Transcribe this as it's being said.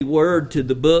word to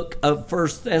the book of 1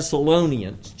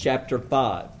 Thessalonians, chapter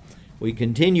 5. We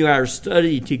continue our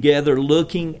study together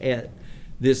looking at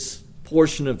this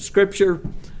portion of Scripture.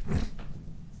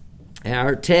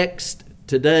 Our text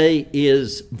today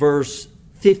is verse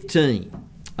 15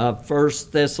 of 1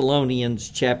 Thessalonians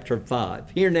chapter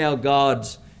 5. Hear now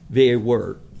God's very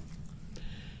word.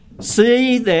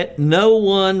 See that no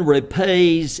one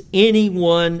repays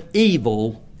anyone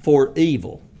evil for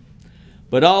evil,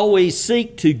 but always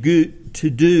seek to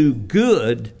do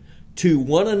good to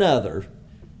one another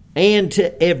and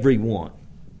to everyone.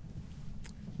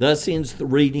 Thus ends the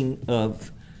reading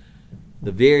of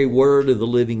the very word of the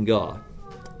living God.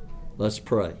 Let's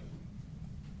pray.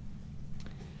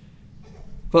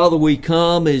 Father, we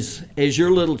come as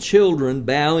your little children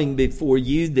bowing before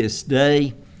you this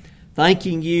day,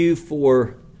 thanking you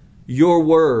for your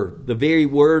word, the very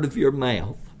word of your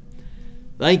mouth.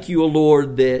 Thank you, O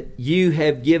Lord, that you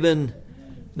have given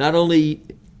not only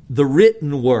the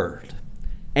written word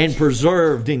and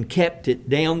preserved and kept it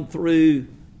down through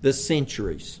the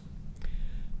centuries,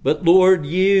 but Lord,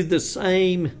 you, the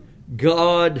same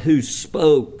God who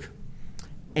spoke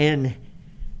and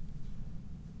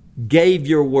gave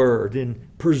your word and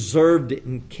preserved it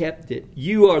and kept it,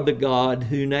 you are the God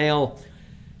who now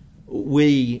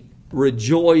we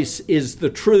rejoice is the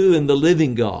true and the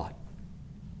living God.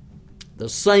 The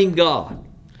same God.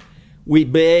 We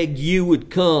beg you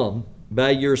would come by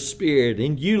your Spirit,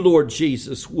 and you, Lord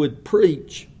Jesus, would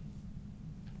preach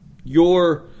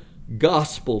your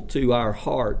gospel to our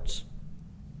hearts.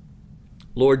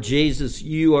 Lord Jesus,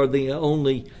 you are the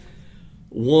only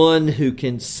one who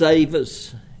can save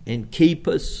us and keep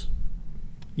us.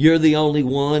 You're the only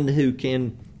one who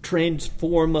can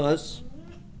transform us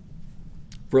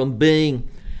from being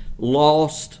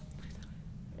lost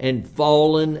and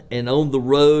fallen and on the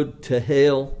road to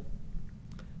hell,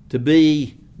 to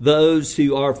be those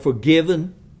who are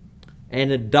forgiven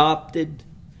and adopted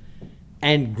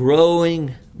and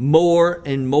growing more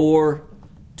and more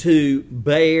to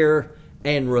bear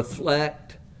and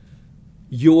reflect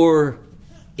your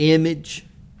image,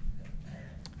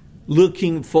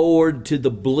 looking forward to the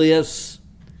bliss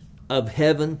of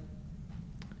heaven.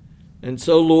 And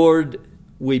so, Lord,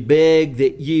 we beg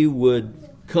that you would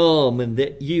come and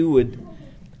that you would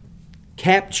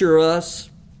capture us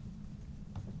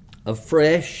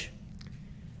afresh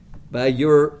by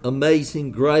your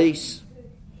amazing grace,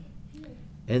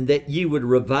 and that you would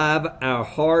revive our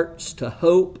hearts to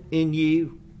hope in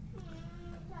you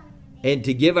and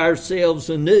to give ourselves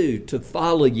anew to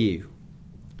follow you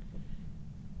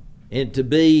and to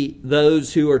be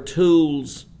those who are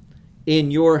tools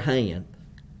in your hand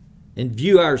and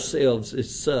view ourselves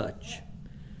as such,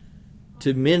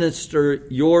 to minister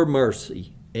your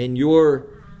mercy and your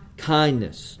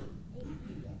kindness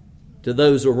to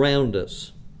those around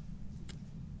us.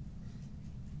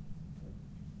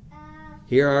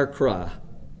 Hear our cry.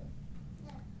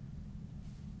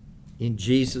 In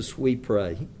Jesus we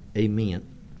pray. Amen.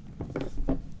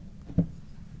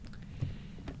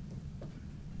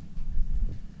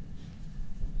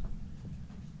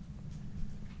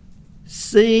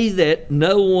 See that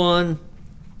no one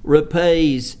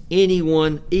repays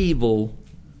anyone evil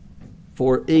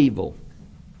for evil,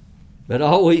 but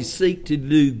always seek to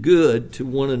do good to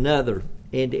one another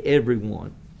and to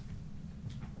everyone.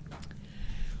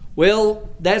 Well,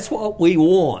 that's what we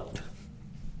want.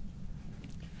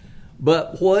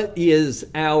 But what is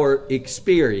our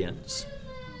experience?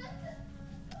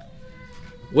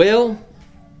 Well,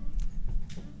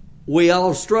 we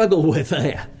all struggle with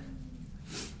that.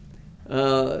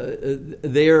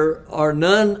 There are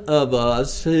none of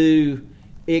us who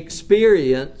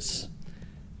experience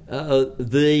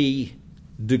the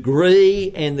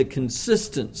degree and the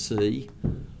consistency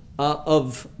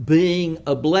of being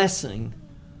a blessing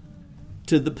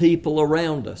to the people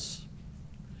around us.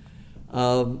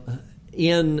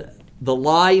 In the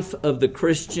life of the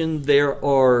Christian, there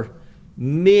are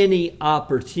many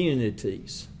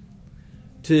opportunities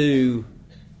to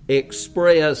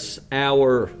express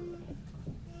our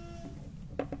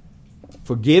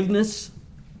forgiveness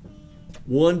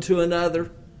one to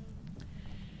another,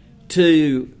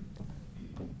 to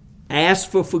ask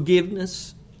for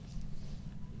forgiveness,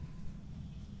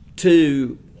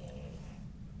 to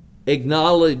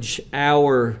acknowledge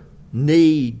our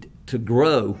need to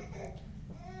grow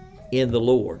in the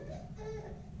Lord.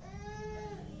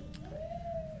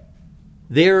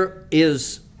 There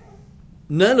is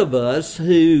none of us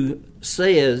who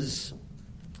says,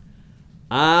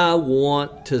 I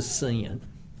want to sin.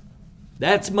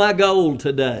 That's my goal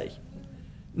today.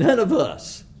 None of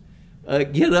us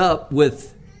get up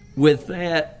with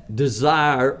that that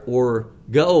desire or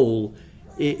goal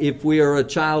if we are a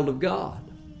child of God.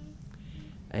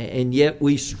 And yet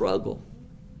we struggle.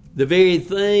 The very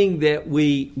thing that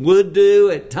we would do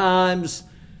at times,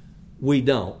 we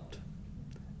don't.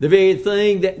 The very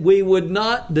thing that we would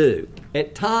not do,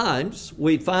 at times,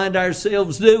 we find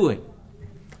ourselves doing.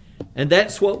 And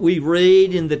that's what we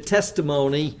read in the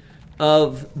testimony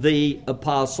of the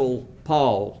Apostle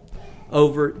Paul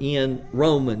over in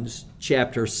Romans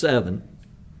chapter 7.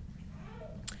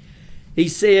 He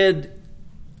said,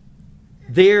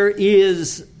 there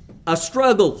is a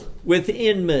struggle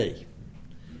within me.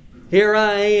 Here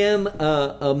I am,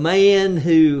 a man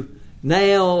who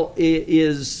now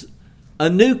is a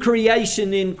new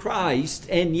creation in Christ,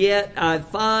 and yet I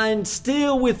find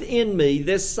still within me,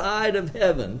 this side of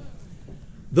heaven,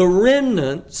 the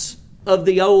remnants of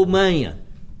the old man.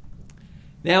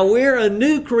 Now we're a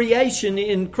new creation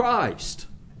in Christ,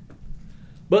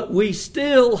 but we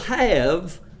still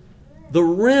have the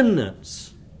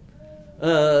remnants.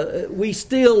 We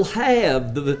still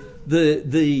have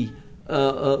the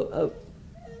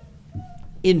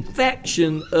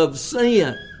infection of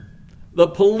sin, the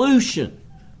pollution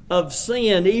of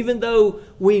sin, even though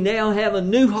we now have a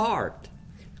new heart,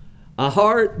 a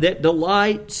heart that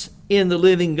delights in the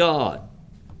living God.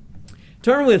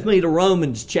 Turn with me to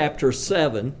Romans chapter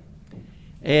 7,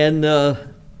 and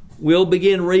we'll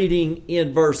begin reading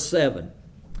in verse 7.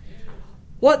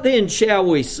 What then shall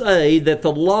we say, that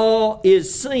the law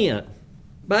is sin?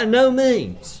 By no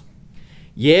means.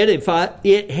 Yet if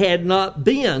it had not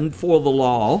been for the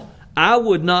law, I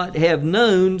would not have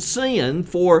known sin,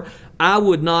 for I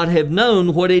would not have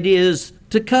known what it is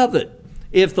to covet,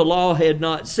 if the law had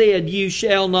not said, you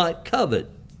shall not covet.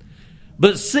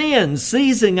 But sin,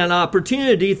 seizing an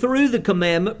opportunity through the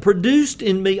commandment, produced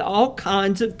in me all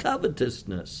kinds of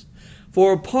covetousness.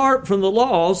 For apart from the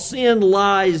law, sin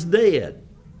lies dead.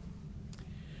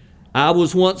 I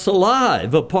was once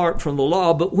alive apart from the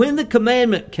law, but when the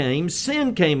commandment came,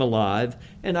 sin came alive,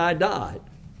 and I died.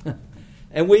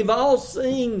 And we've all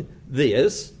seen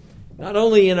this, not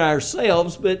only in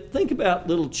ourselves, but think about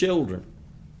little children.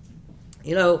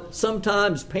 You know,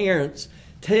 sometimes parents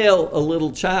tell a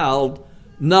little child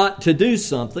not to do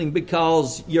something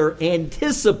because you're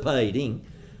anticipating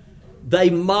they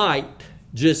might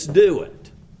just do it.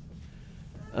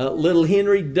 Little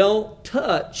Henry, don't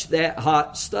touch that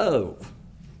hot stove.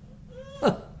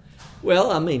 Well,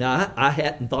 I mean, I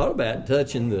hadn't thought about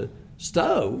touching the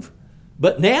stove,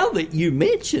 but now that you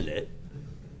mention it,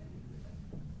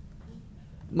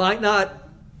 might not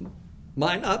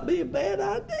be a bad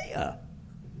idea.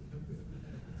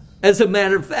 As a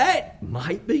matter of fact,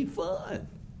 might be fun.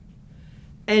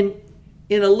 And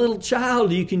in a little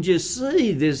child, you can just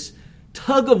see this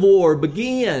tug of war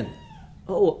begin.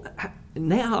 Oh,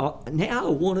 now I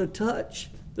want to touch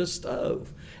the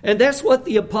stove. And that's what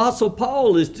the Apostle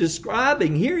Paul is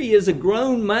describing. Here he is, a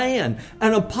grown man,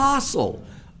 an apostle,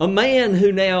 a man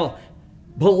who now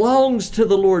belongs to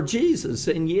the Lord Jesus,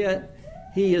 and yet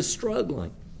he is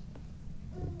struggling.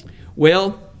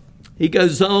 Well, he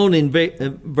goes on in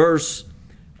verse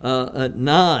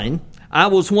 9. I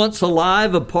was once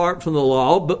alive apart from the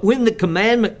law, but when the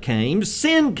commandment came,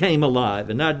 sin came alive,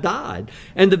 and I died.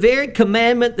 And the very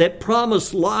commandment that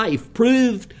promised life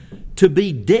proved to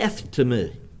be death to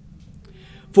me.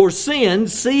 For sin,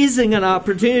 seizing an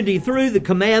opportunity through the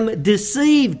commandment,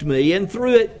 deceived me, and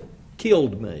through it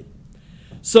killed me.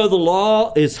 So the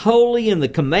law is holy, and the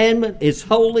commandment is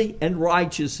holy and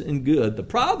righteous and good. The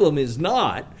problem is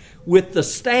not with the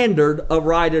standard of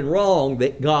right and wrong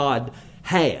that God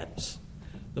has.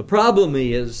 The problem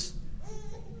is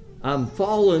I'm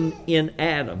fallen in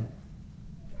Adam.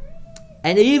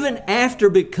 And even after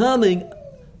becoming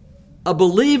a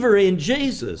believer in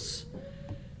Jesus,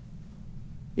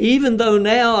 even though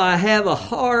now I have a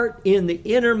heart in the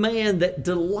inner man that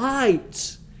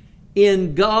delights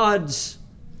in God's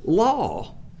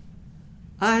law,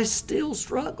 I still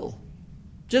struggle,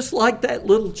 just like that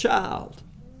little child.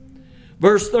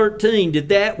 Verse 13, did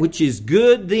that which is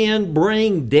good then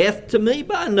bring death to me?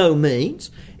 By no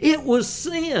means. It was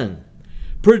sin,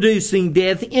 producing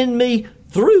death in me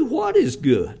through what is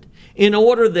good, in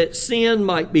order that sin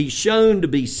might be shown to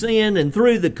be sin, and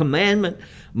through the commandment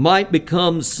might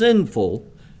become sinful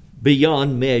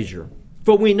beyond measure.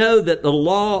 For we know that the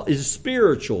law is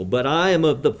spiritual, but I am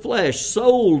of the flesh,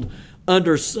 sold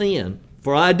under sin.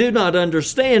 For I do not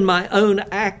understand my own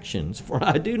actions, for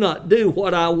I do not do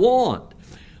what I want,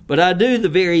 but I do the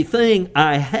very thing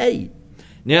I hate.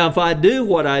 Now, if I do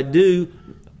what I do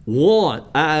not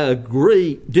want, I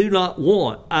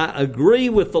agree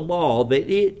with the law that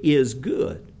it is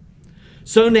good.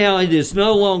 So now it is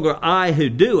no longer I who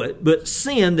do it, but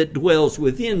sin that dwells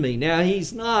within me. Now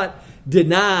he's not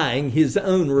denying his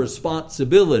own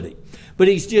responsibility, but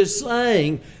he's just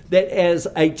saying that as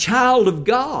a child of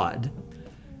God,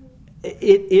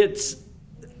 it's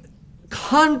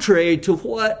contrary to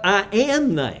what I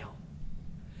am now.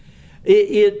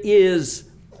 It is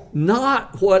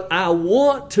not what I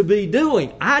want to be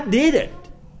doing. I did it.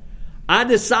 I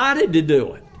decided to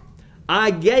do it.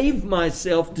 I gave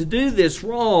myself to do this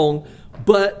wrong,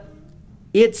 but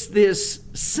it's this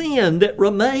sin that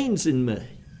remains in me.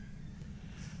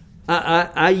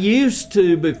 I used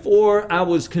to, before I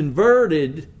was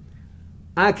converted,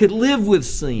 I could live with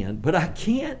sin, but I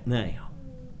can't now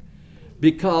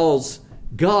because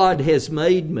God has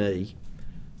made me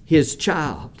His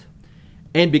child.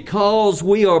 And because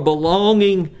we are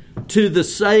belonging to the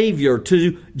Savior,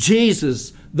 to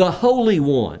Jesus, the Holy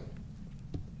One,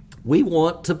 we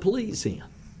want to please Him.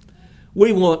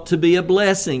 We want to be a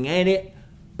blessing, and it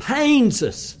pains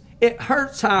us. It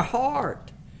hurts our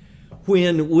heart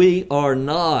when we are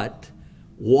not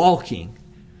walking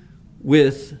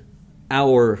with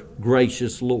our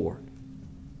gracious Lord.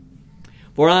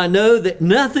 For I know that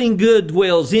nothing good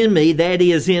dwells in me, that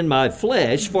is, in my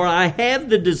flesh, for I have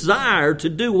the desire to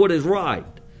do what is right,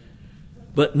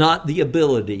 but not the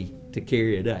ability to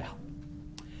carry it out.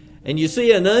 And you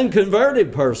see, an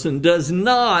unconverted person does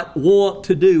not want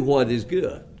to do what is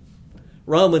good.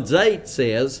 Romans 8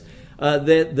 says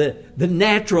that the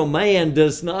natural man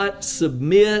does not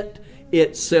submit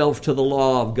itself to the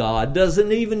law of God,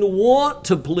 doesn't even want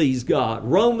to please God.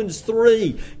 Romans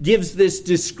 3 gives this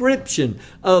description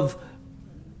of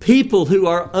people who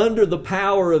are under the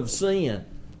power of sin.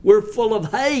 We're full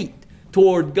of hate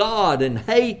toward God and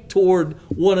hate toward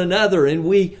one another, and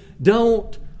we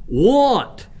don't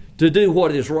want to do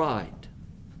what is right.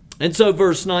 And so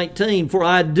verse 19, for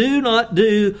I do not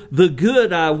do the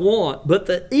good I want, but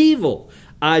the evil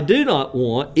I do not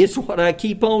want is what I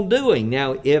keep on doing.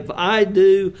 Now, if I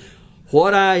do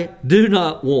what I do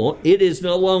not want, it is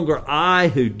no longer I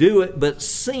who do it, but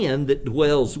sin that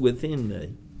dwells within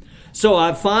me. So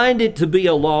I find it to be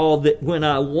a law that when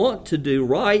I want to do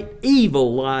right,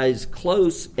 evil lies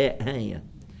close at hand.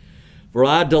 For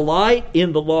I delight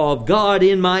in the law of God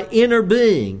in my inner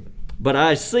being, but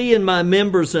I see in my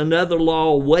members another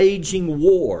law waging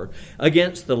war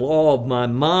against the law of my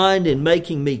mind and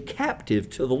making me captive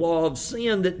to the law of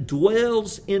sin that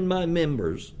dwells in my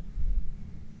members.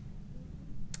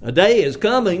 A day is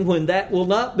coming when that will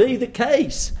not be the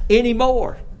case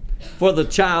anymore for the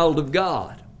child of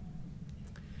God.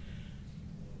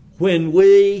 When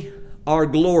we are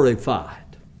glorified.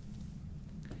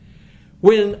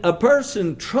 When a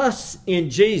person trusts in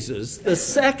Jesus, the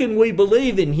second we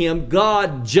believe in Him,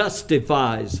 God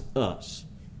justifies us.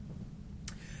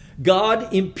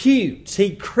 God imputes,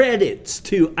 He credits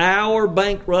to our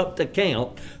bankrupt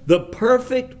account the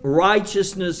perfect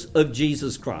righteousness of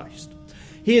Jesus Christ.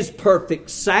 His perfect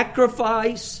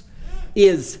sacrifice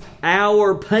is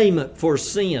our payment for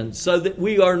sin, so that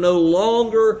we are no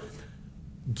longer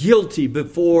guilty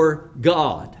before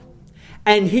God.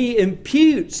 And He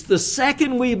imputes, the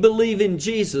second we believe in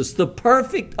Jesus, the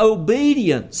perfect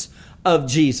obedience of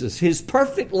Jesus, His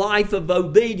perfect life of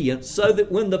obedience, so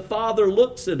that when the Father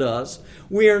looks at us,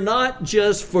 we are not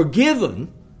just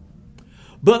forgiven,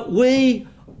 but we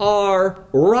are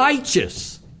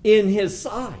righteous in His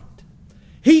sight.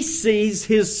 He sees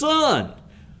His Son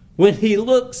when He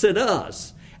looks at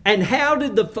us. And how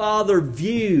did the Father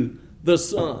view the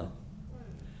Son?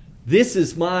 This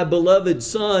is my beloved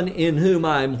Son in whom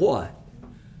I am what?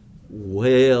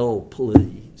 Well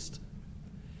pleased.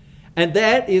 And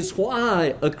that is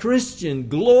why a Christian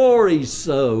glories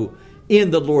so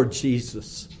in the Lord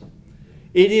Jesus.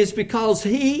 It is because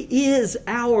He is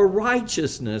our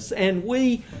righteousness, and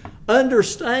we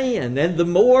understand. And the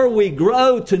more we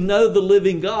grow to know the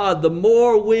living God, the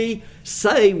more we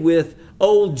say with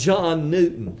old John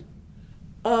Newton,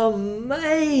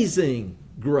 amazing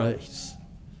grace.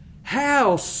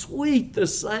 How sweet the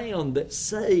sound that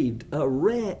saved a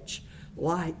wretch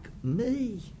like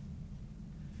me.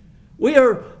 We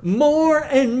are more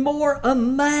and more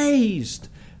amazed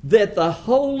that the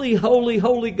holy, holy,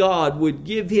 holy God would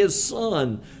give His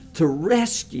Son to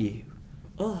rescue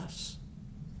us.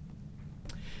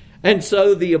 And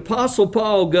so the Apostle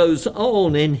Paul goes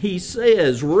on and he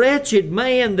says, wretched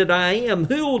man that I am,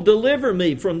 who will deliver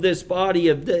me from this body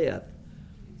of death?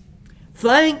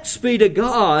 Thanks be to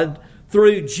God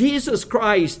through Jesus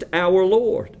Christ our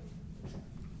Lord.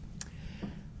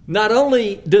 Not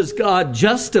only does God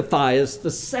justify us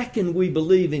the second we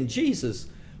believe in Jesus,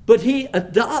 but He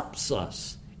adopts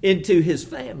us into His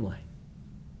family.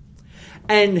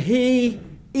 and He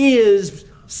is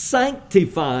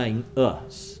sanctifying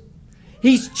us.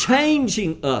 He's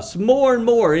changing us more and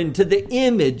more into the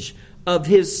image of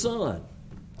His Son.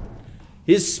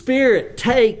 His Spirit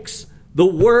takes the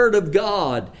Word of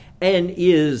God and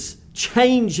is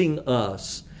changing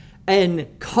us and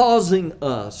causing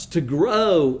us to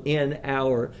grow in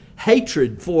our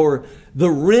hatred for the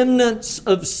remnants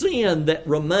of sin that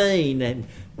remain, and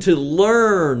to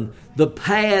learn the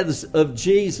paths of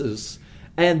Jesus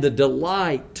and the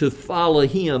delight to follow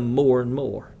Him more and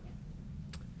more.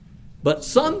 But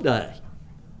someday,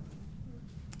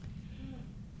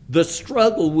 the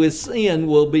struggle with sin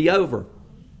will be over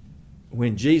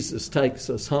when Jesus takes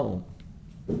us home.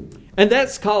 And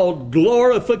that's called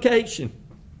glorification.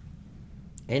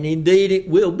 And indeed it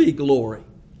will be glory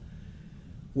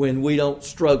when we don't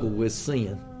struggle with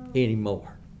sin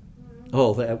anymore.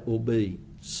 Oh, that will be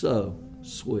so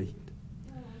sweet.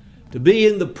 To be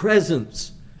in the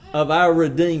presence of our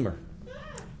Redeemer.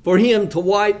 For Him to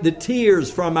wipe the tears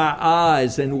from our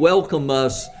eyes and welcome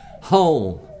us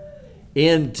home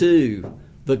into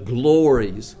the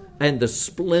glories and the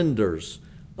splendors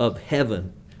of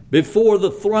heaven, before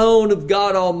the throne of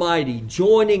God Almighty,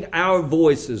 joining our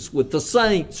voices with the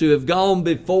saints who have gone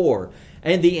before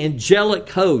and the angelic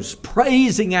hosts,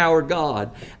 praising our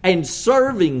God and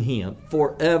serving Him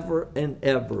forever and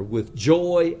ever with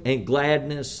joy and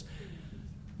gladness,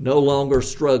 no longer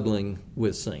struggling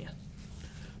with sin,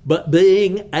 but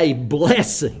being a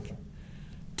blessing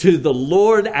to the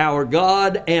Lord our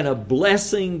God and a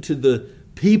blessing to the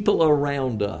people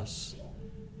around us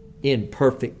in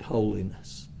perfect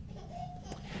holiness.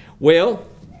 Well,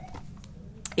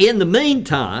 in the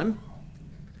meantime,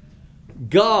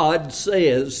 God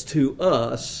says to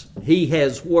us He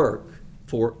has work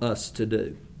for us to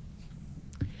do.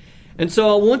 And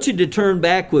so I want you to turn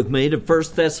back with me to 1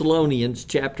 Thessalonians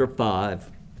chapter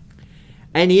 5.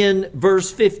 And in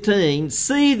verse 15,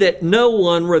 see that no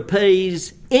one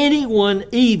repays anyone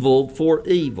evil for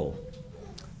evil,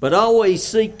 but always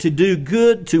seek to do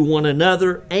good to one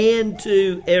another and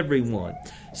to everyone.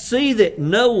 See that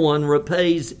no one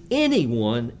repays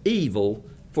anyone evil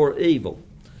for evil.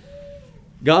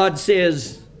 God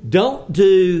says, don't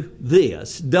do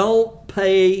this. Don't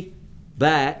pay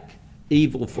back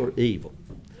evil for evil.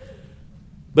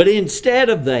 But instead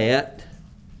of that,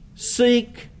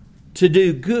 seek to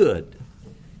do good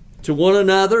to one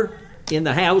another in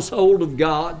the household of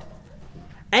God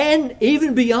and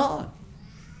even beyond,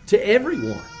 to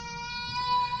everyone.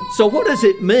 So what does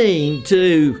it mean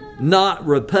to not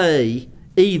repay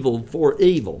evil for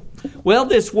evil? Well,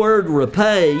 this word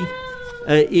repay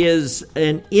is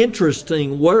an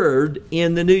interesting word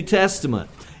in the New Testament.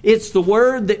 It's the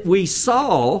word that we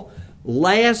saw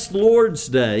last Lord's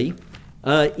Day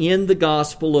in the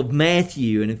Gospel of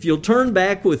Matthew. And if you'll turn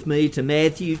back with me to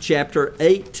Matthew chapter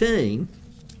 18,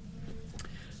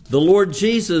 the Lord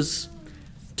Jesus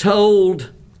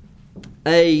told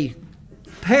a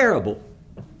parable.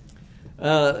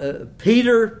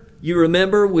 Peter, you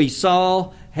remember, we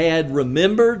saw, had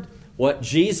remembered what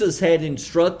Jesus had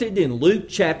instructed in Luke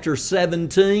chapter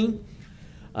 17,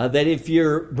 that if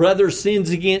your brother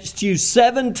sins against you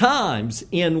 7 times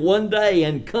in one day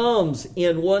and comes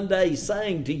in one day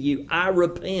saying to you, I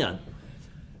repent,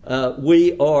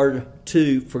 we are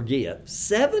to forgive.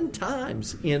 7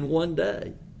 times in one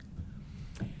day.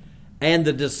 And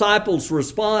the disciples'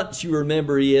 response, you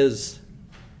remember, is,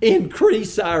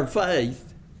 increase our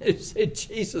faith. It said,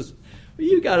 Jesus,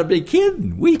 you got to be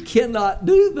kidding. We cannot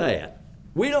do that.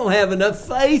 We don't have enough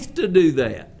faith to do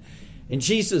that. And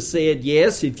Jesus said,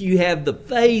 yes, if you have the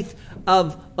faith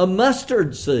of a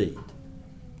mustard seed,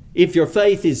 if your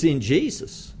faith is in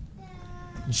Jesus.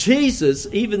 Jesus,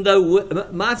 even though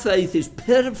my faith is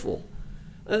pitiful,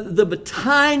 the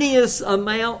tiniest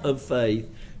amount of faith,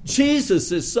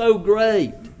 Jesus is so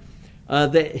great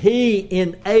that He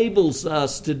enables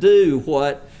us to do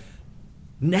what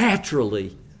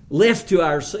naturally, left to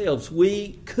ourselves,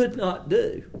 we could not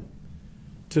do,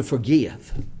 to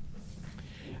forgive.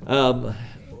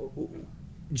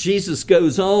 Jesus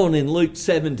goes on in Luke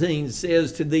 17,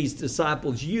 says to these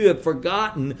disciples, you have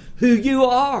forgotten who you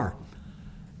are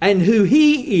and who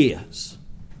He is.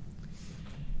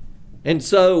 And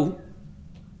so,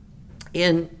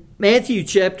 in Matthew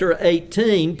chapter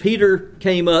 18, Peter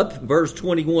came up, verse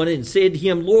 21, and said to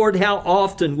Him, Lord, how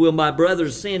often will my brother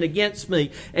sin against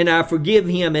me, and I forgive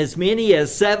him as many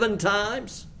as 7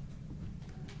 times?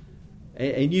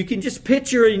 And you can just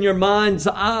picture in your mind's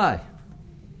eye.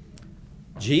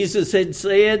 Jesus had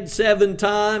said 7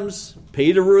 times.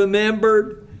 Peter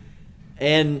remembered.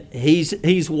 And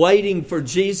he's waiting for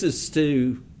Jesus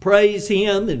to praise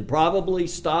him and probably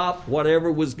stop whatever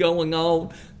was going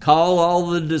on, call all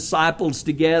the disciples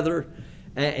together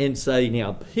and say,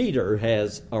 now Peter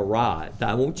has arrived.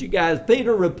 I want you guys,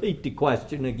 Peter, repeat the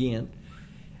question again.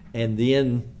 And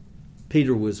then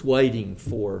Peter was waiting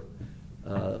for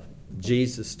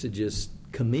Jesus to just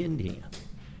commend him.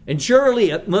 And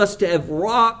surely it must have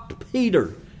rocked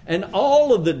Peter and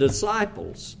all of the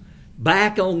disciples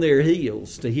back on their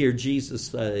heels to hear Jesus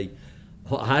say,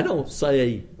 well, I don't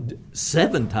say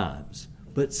 7 times,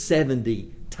 but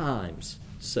 70 times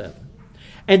 7.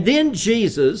 And then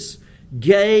Jesus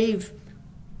gave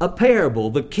a parable.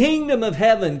 The kingdom of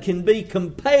heaven can be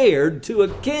compared to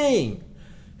a king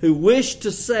who wished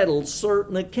to settle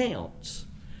certain accounts.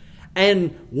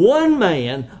 And one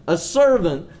man, a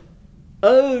servant,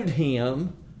 owed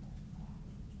him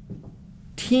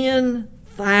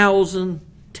 10,000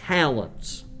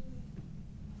 talents.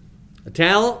 A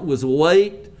talent was a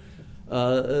weight.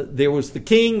 There was the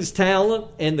king's talent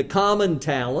and the common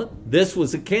talent. This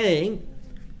was a king.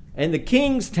 And the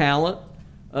king's talent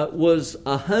was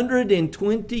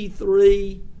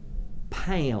 123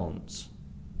 pounds.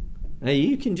 Now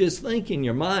you can just think in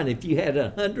your mind, if you had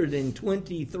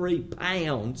 123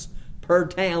 pounds per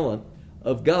talent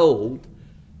of gold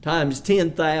times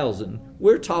 10,000,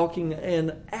 we're talking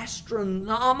an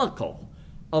astronomical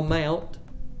amount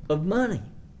of money.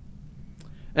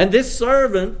 And this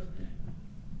servant,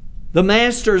 the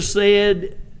master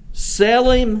said,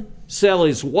 sell him, sell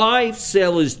his wife,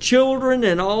 sell his children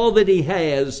and all that he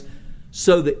has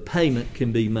so that payment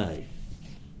can be made.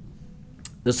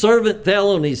 The servant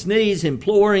fell on his knees,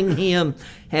 imploring him,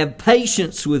 have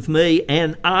patience with me,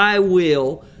 and I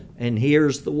will, and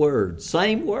here's the word,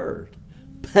 same word,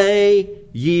 pay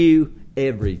you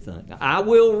everything. I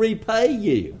will repay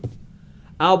you.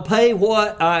 I'll pay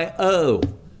what I owe.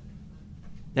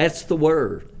 That's the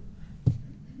word.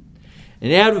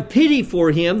 And out of pity for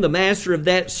him, the master of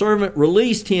that servant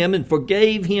released him and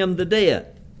forgave him the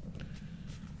debt.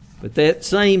 But that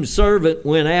same servant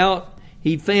went out.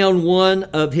 He found one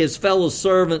of his fellow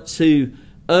servants who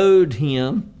owed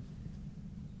him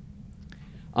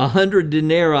 100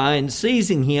 denarii, and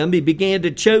seizing him, he began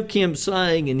to choke him,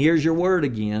 saying, and here's your word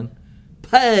again,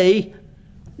 pay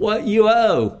what you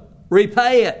owe.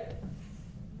 Repay it.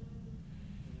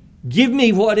 Give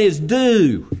me what is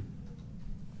due.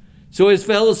 So his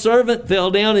fellow servant fell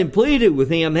down and pleaded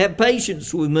with him, have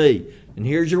patience with me. And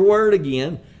here's your word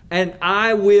again, and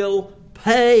I will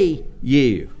pay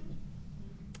you.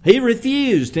 He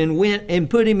refused and went and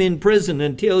put him in prison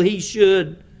until he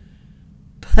should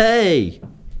pay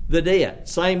the debt.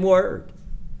 Same word.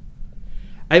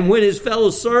 And when his fellow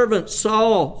servants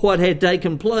saw what had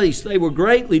taken place, they were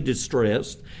greatly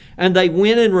distressed. And they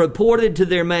went and reported to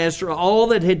their master all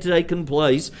that had taken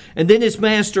place. And then his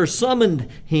master summoned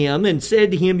him and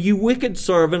said to him, you wicked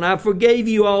servant, I forgave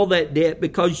you all that debt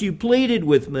because you pleaded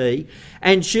with me.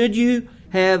 And should you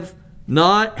have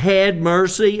not had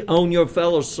mercy on your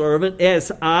fellow servant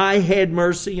as I had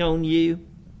mercy on you?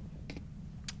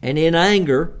 And in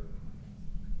anger,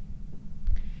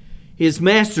 his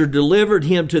master delivered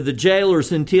him to the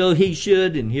jailers until he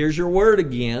should, and here's your word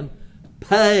again,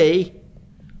 pay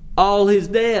all his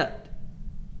debt.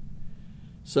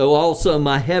 So also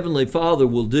my heavenly Father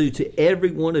will do to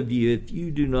every one of you if you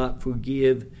do not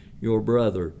forgive your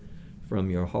brother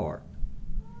from your heart.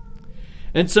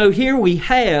 And so here we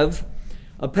have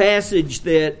a passage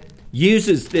that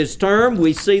uses this term.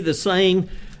 We see the same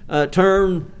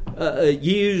term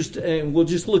used, and we'll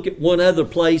just look at one other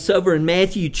place over in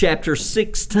Matthew chapter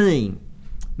 16.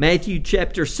 Matthew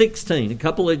chapter 16, a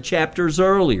couple of chapters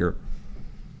earlier.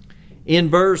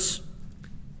 In verse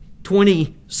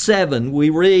 27, we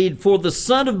read, for the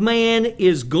Son of Man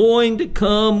is going to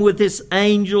come with his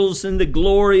angels in the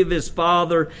glory of his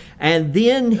Father, and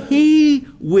then he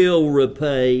will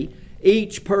repay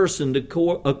each person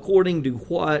according to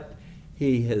what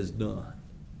he has done.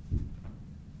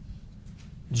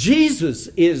 Jesus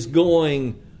is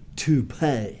going to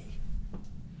pay.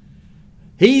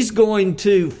 He's going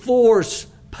to force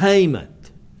payment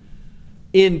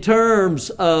in terms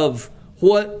of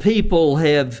what people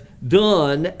have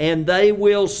done, and they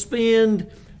will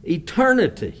spend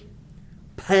eternity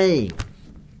paying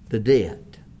the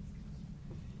debt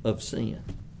of sin.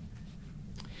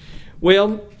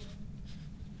 Well,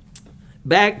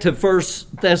 back to 1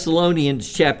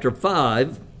 Thessalonians chapter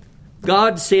 5,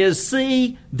 God says,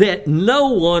 see that no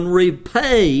one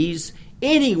repays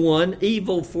anyone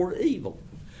evil for evil,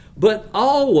 but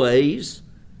always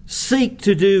seek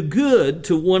to do good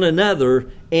to one another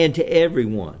and to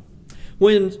everyone.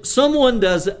 When someone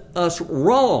does us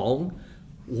wrong,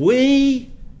 we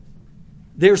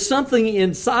there's something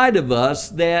inside of us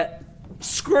that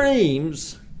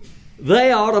screams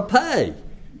they ought to pay.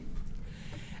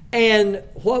 And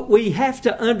what we have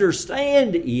to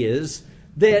understand is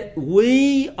that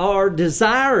we are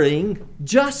desiring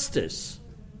justice.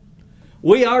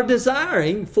 We are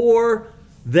desiring for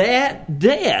that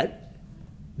debt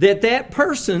that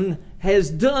person has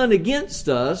done against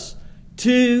us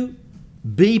to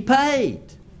be paid.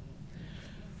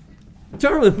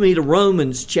 Turn with me to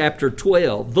Romans chapter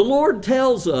 12. The Lord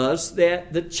tells us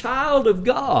that the child of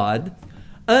God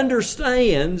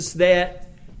understands that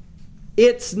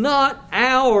it's not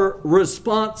our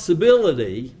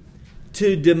responsibility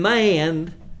to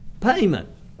demand payment.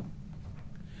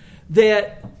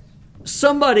 That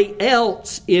somebody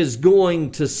else is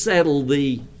going to settle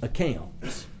the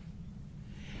accounts.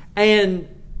 And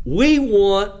we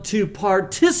want to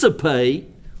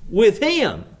participate with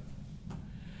Him.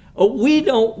 We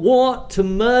don't want to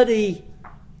muddy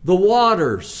the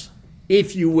waters,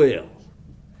 if you will.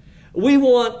 We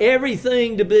want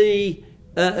everything to be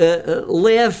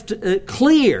left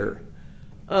clear,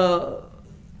 the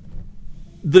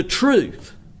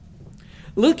truth.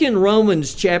 Look in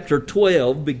Romans chapter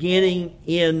 12, beginning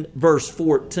in verse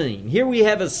 14. Here we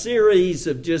have a series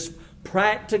of just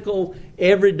practical,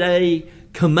 everyday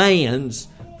commands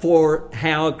for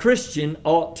how a Christian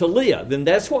ought to live. And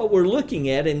that's what we're looking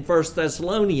at in 1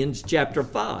 Thessalonians chapter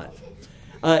 5.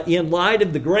 In light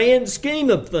of the grand scheme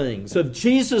of things, of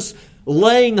Jesus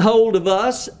laying hold of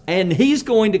us, and He's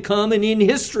going to come and in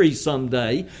history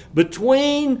someday,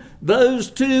 between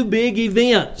those two big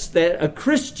events that a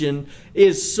Christian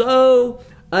is so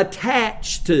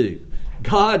attached to,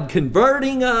 God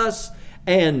converting us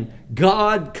and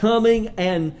God coming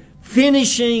and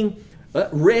finishing,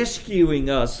 rescuing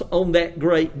us on that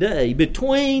great day.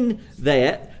 Between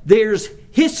that, there's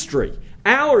history,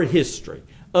 our history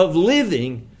of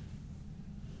living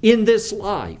in this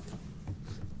life.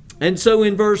 And so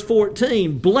in verse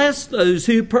 14, bless those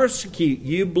who persecute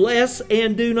you, bless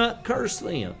and do not curse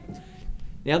them.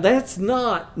 Now that's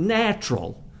not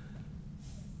natural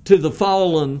to the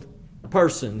fallen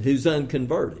person who's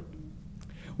unconverted.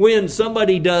 When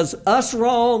somebody does us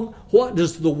wrong, what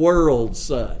does the world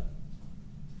say?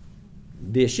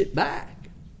 Dish it back.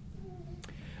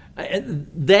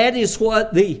 That is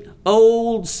what the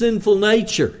old sinful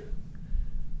nature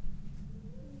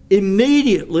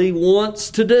immediately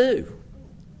wants to do.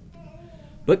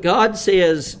 But God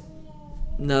says,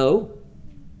 no.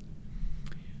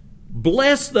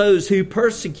 Bless those who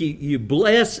persecute you.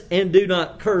 Bless and do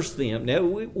not curse them. Now,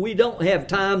 we don't have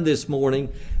time this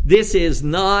morning. This is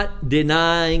not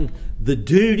denying the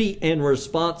duty and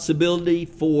responsibility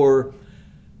for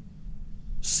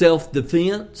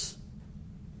self-defense.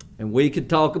 And we could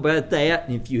talk about that.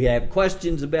 And if you have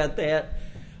questions about that,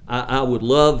 I would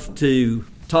love to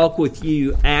talk with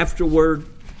you afterward.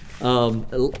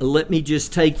 Let me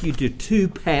just take you to two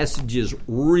passages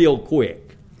real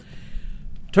quick.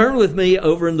 Turn with me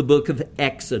over in the book of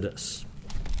Exodus.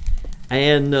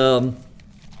 And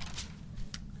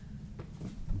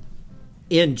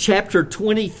in chapter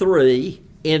 23,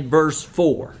 in verse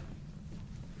 4.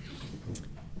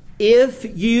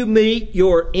 If you meet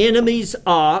your enemy's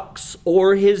ox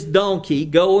or his donkey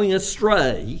going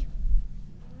astray,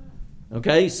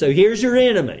 okay, so here's your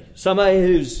enemy. Somebody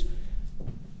who's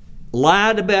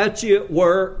lied about you at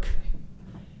work,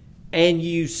 and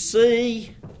you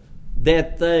see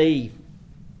that they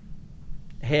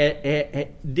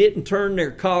didn't turn their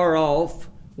car off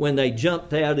when they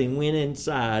jumped out and went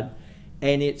inside,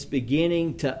 and it's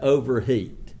beginning to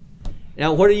overheat.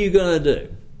 Now, what are you going to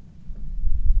do?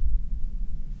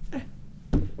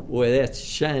 Boy, that's a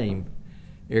shame.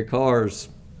 Their car's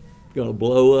going to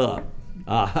blow up.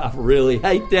 I really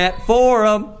hate that for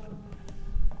them.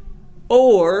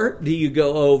 Or do you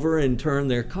go over and turn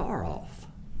their car off?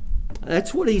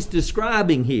 That's what he's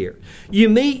describing here. You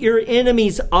meet your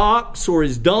enemy's ox or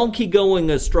his donkey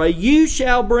going astray, you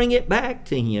shall bring it back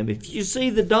to him. If you see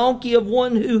the donkey of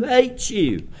one who hates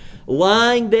you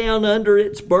lying down under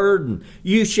its burden,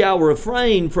 you shall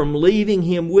refrain from leaving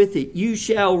him with it. You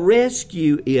shall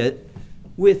rescue it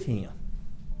with him.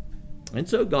 And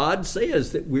so God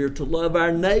says that we're to love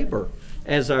our neighbor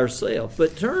as ourselves.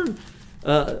 But turn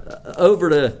over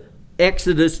to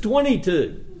Exodus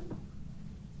 22.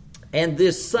 And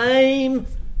this same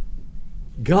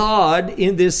God,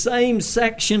 in this same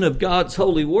section of God's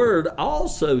holy word,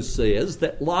 also says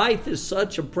that life is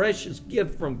such a precious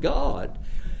gift from God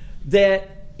that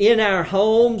in our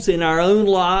homes, in our own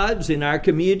lives, in our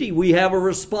community, we have a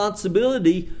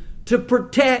responsibility to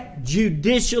protect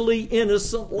judicially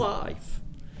innocent life.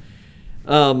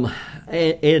 And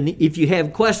if you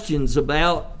have questions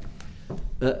about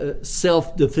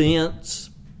self-defense,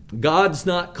 God's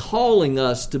not calling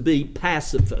us to be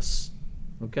pacifists,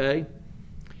 okay?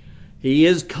 He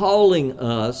is calling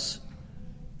us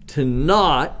to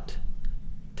not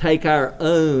take our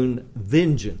own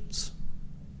vengeance.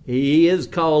 He is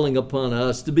calling upon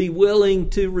us to be willing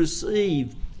to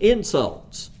receive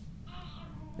insults.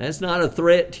 That's not a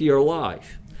threat to your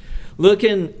life. Look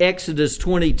in Exodus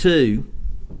 22,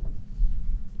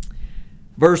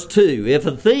 verse 2. If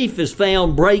a thief is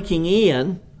found breaking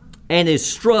in and is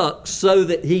struck so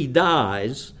that he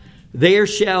dies, there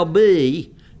shall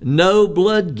be no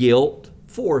blood guilt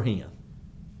for him.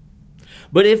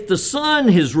 But if the sun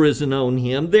has risen on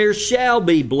him, there shall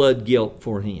be blood guilt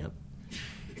for him.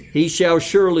 He shall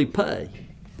surely pay.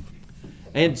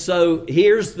 And so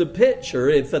here's the picture.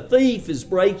 If a thief is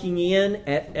breaking in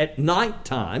at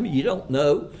nighttime, you don't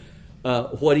know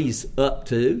what he's up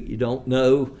to. You don't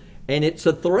know. And it's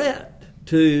a threat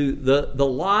to the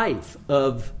life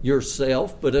of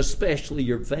yourself, but especially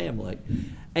your family.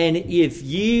 And if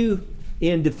you,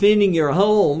 in defending your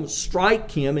home,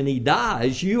 strike him and he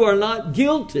dies, you are not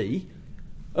guilty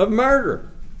of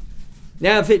murder.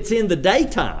 Now, if it's in the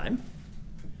daytime,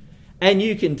 and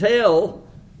you can tell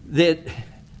that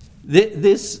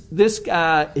this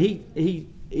guy,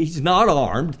 he's not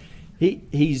armed,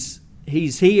 he's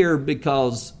here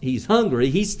because he's hungry,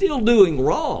 he's still doing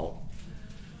wrong.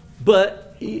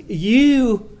 But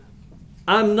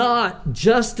I'm not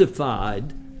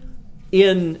justified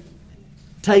in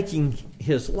taking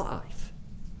his life.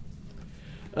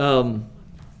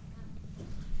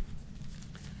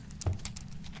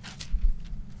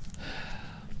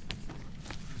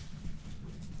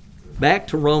 Back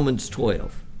to Romans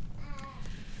 12.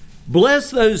 Bless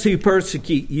those who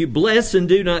persecute you. Bless and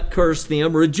do not curse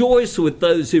them. Rejoice with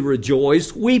those who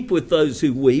rejoice. Weep with those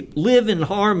who weep. Live in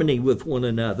harmony with one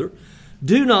another.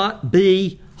 Do not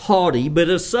be haughty, but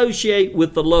associate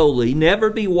with the lowly.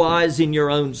 Never be wise in your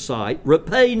own sight.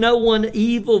 Repay no one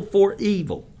evil for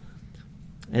evil.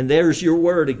 And there's your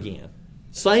word again.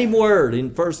 Same word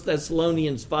in 1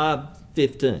 Thessalonians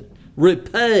 5:15.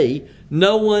 Repay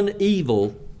no one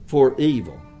evil for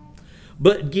evil.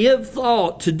 But give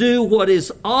thought to do what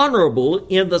is honorable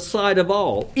in the sight of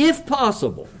all, if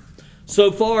possible.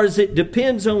 So far as it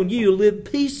depends on you, live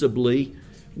peaceably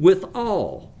with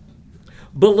all.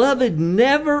 Beloved,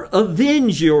 never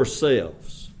avenge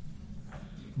yourselves,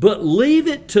 but leave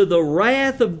it to the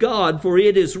wrath of God, for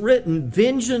it is written,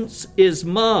 vengeance is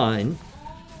mine,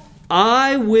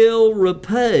 I will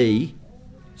repay,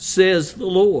 says the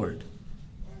Lord.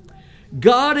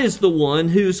 God is the one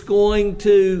who's going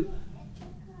to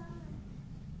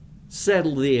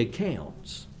settle the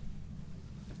accounts.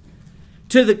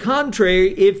 To the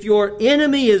contrary, if your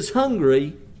enemy is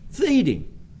hungry, feed him.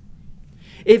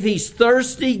 If he's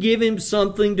thirsty, give him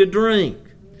something to drink.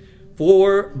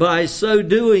 For by so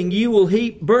doing, you will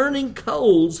heap burning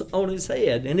coals on his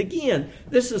head. And again,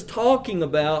 this is talking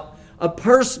about a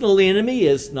personal enemy.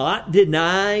 It's not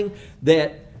denying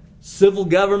that civil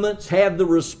governments have the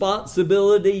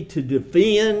responsibility to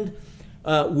defend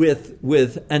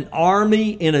with an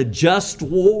army in a just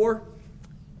war.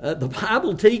 The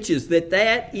Bible teaches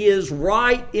that is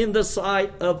right in the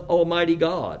sight of Almighty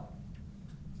God.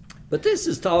 But this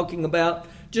is talking about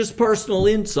just personal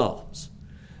insults.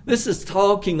 This is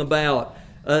talking about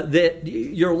that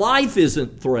your life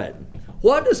isn't threatened.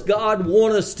 What does God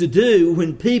want us to do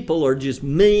when people are just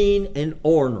mean and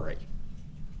ornery?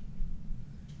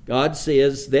 God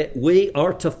says that we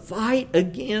are to fight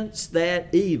against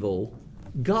that evil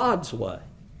God's way.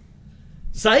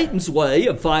 Satan's way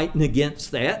of fighting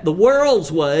against that, the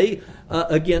world's way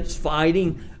against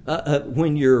fighting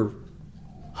when your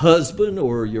husband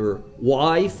or your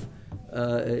wife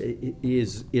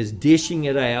is dishing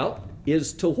it out,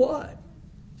 is to what?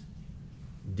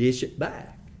 Dish it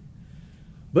back.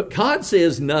 But God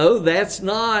says, no, that's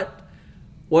not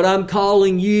what I'm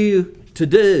calling you to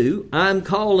do. I'm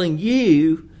calling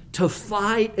you to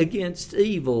fight against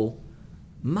evil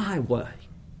my way.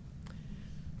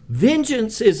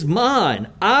 Vengeance is mine.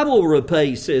 I will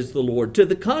repay, says the Lord. To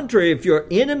the contrary, if your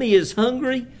enemy is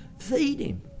hungry, feed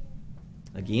him.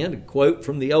 Again, a quote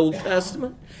from the Old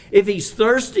Testament. If he's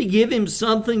thirsty, give him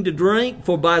something to drink,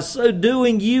 for by so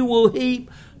doing you will heap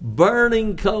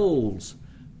burning coals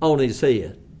on his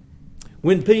head.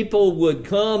 When people would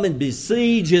come and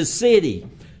besiege a city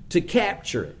to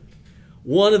capture it,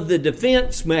 one of the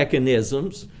defense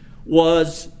mechanisms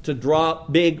was to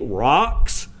drop big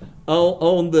rocks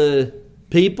on the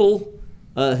people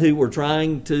who were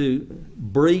trying to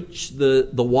breach the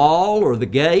wall or the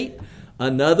gate.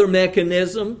 Another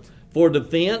mechanism for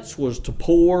defense was to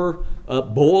pour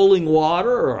boiling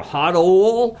water or hot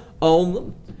oil on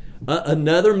them.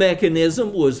 Another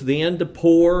mechanism was then to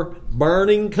pour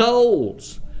burning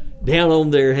coals down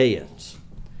on their heads.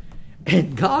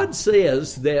 And God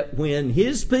says that when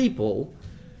His people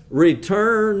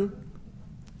return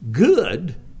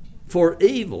good for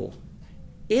evil,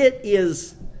 it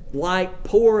is like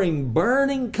pouring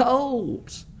burning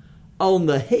coals on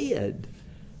the head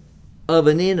of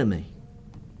an enemy.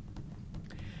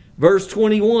 Verse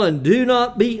 21, do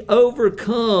not be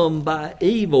overcome by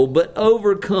evil, but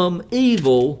overcome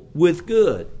evil with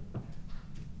good.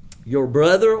 Your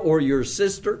brother or your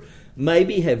sister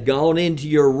maybe have gone into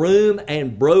your room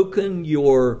and broken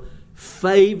your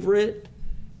favorite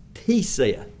tea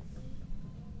set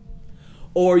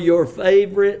or your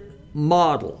favorite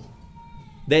model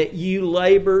that you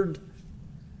labored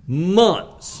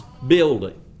months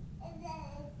building.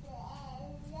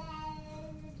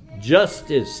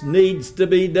 Justice needs to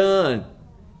be done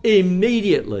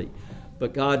immediately.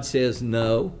 But God says,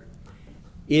 no.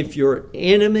 If your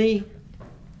enemy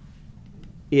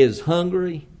is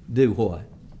hungry, do what?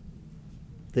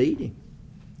 Feed him.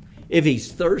 If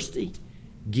he's thirsty,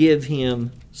 give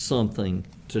him something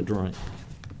to drink.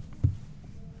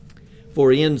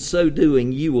 For in so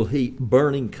doing, you will heap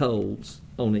burning coals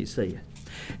on his head.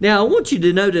 Now, I want you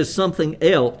to notice something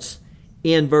else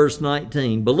in verse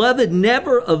 19. Beloved,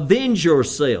 never avenge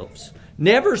yourselves.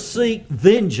 Never seek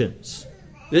vengeance.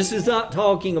 This is not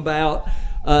talking about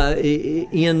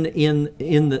in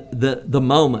the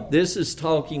moment. This is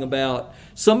talking about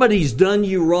somebody's done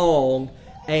you wrong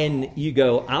and you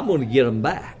go, I'm going to get them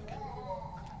back.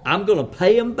 I'm going to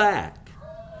pay them back.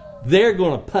 They're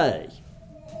going to pay.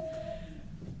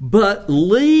 But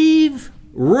leave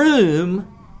room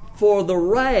for the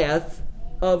wrath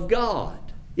of God.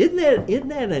 Isn't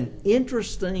that an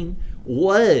interesting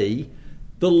way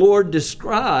the Lord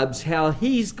describes how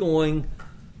He's going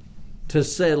to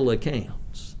settle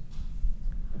accounts?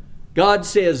 God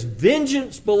says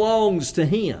vengeance belongs to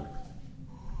Him.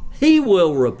 He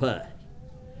will repay.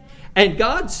 And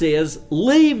God says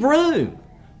leave room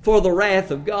for the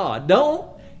wrath of God.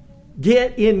 Don't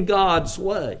get in God's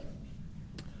way.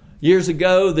 Years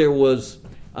ago there was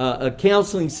a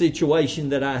counseling situation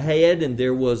that I had, and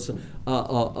there was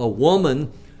a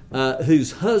woman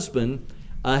whose husband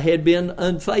had been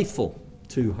unfaithful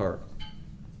to her.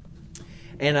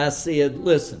 And I said,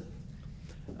 listen,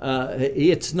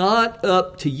 it's not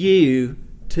up to you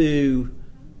to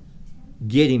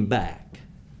get him back.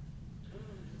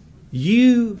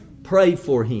 You pray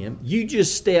for him. You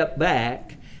just step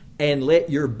back and let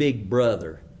your big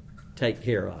brother take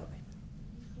care of him.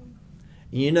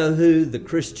 You know who the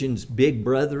Christian's big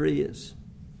brother is?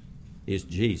 Is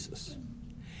Jesus.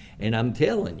 And I'm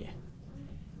telling you,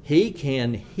 He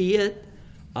can hit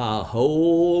a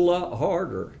whole lot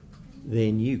harder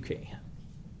than you can.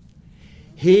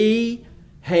 He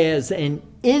has an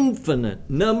infinite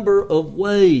number of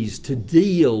ways to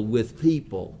deal with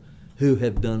people who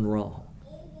have done wrong.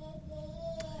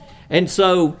 And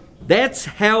so that's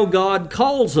how God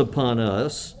calls upon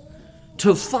us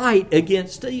to fight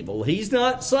against evil. He's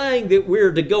not saying that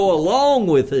we're to go along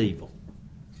with evil.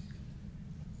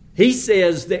 He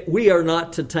says that we are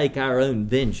not to take our own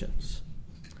vengeance.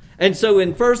 And so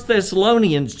in 1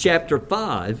 Thessalonians chapter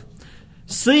 5,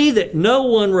 see that no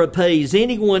one repays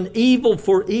anyone evil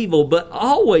for evil, but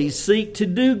always seek to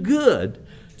do good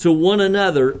to one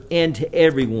another and to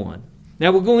everyone.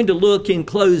 Now we're going to look in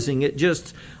closing at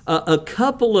just a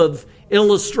couple of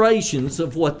illustrations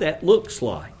of what that looks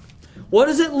like. What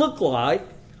does it look like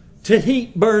to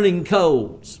heap burning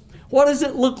coals? What does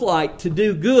it look like to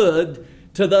do good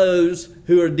to those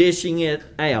who are dishing it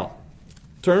out?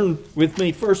 Turn with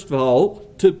me, first of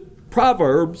all, to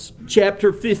Proverbs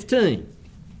chapter 15.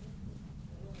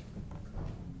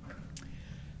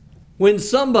 When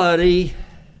somebody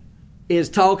is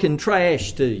talking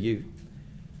trash to you,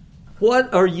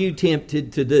 what are you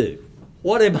tempted to do?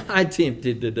 What am I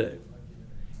tempted to do?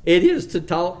 It is to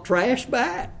talk trash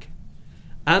back.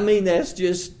 I mean, that's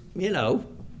just,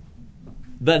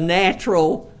 the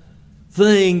natural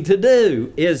thing to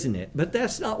do, isn't it? But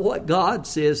that's not what God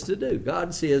says to do.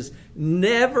 God says,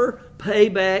 never pay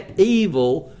back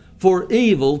evil for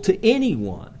evil to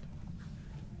anyone,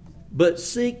 but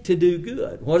seek to do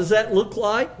good. What does that look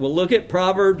like? Well, look at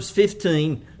Proverbs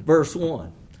 15, verse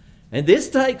 1. And this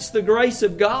takes the grace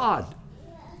of God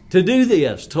to do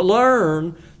this, to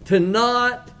learn to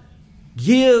not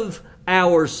give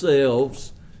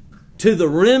ourselves to the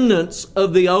remnants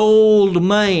of the old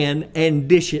man and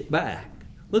dish it back.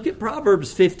 Look at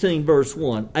Proverbs 15, verse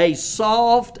 1. A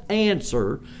soft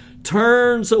answer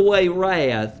turns away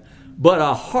wrath, but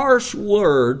a harsh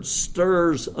word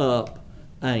stirs up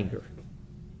anger.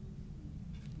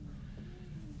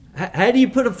 How do you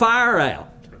put a fire out?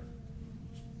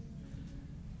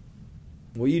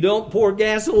 Well, you don't pour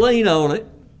gasoline on it.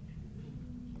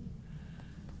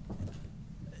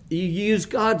 You use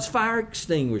God's fire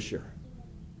extinguisher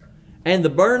and the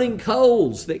burning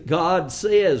coals that God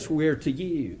says we're to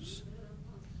use.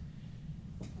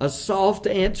 A soft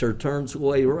answer turns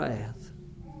away wrath,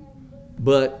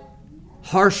 but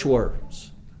harsh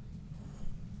words,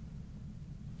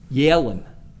 yelling,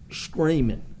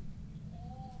 screaming,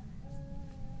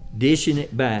 dishing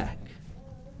it back,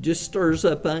 just stirs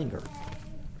up anger.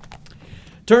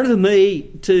 Turn with me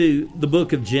to the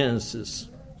book of Genesis.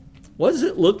 What does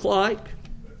it look like?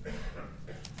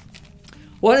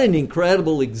 What an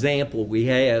incredible example we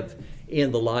have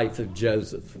in the life of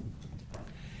Joseph.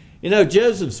 You know,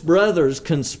 Joseph's brothers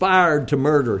conspired to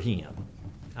murder him.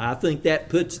 I think that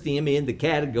puts them in the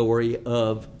category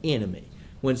of enemy.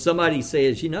 When somebody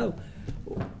says, you know,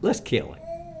 let's kill him.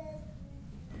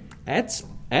 That's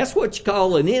what you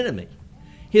call an enemy.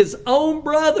 His own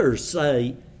brothers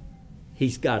say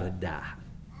he's got to die.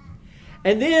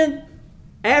 And then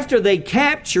after they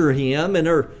capture him and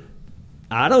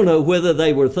I don't know whether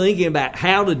they were thinking about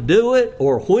how to do it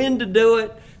or when to do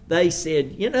it, they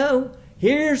said, you know,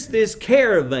 here's this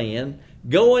caravan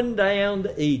going down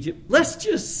to Egypt. Let's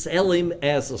just sell him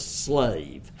as a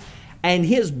slave. And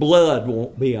his blood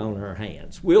won't be on our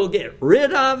hands. We'll get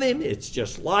rid of him. It's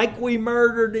just like we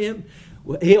murdered him.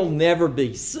 He'll never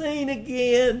be seen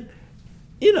again.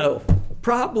 You know,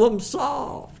 problem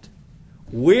solved.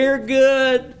 We're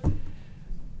good.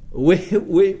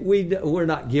 We're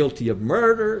not guilty of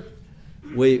murder.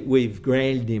 We've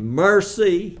granted him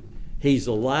mercy. He's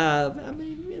alive. I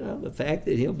mean, you know, the fact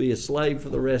that he'll be a slave for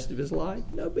the rest of his life,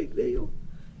 no big deal.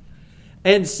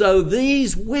 And so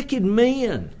these wicked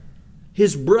men,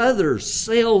 his brothers,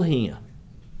 sell him.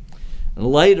 And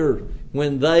later,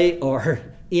 when they are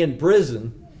in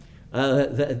prison,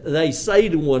 they say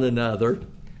to one another,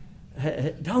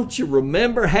 don't you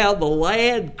remember how the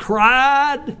lad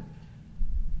cried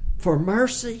for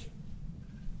mercy?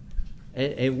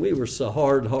 And we were so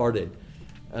hard-hearted.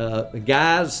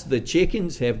 Guys, the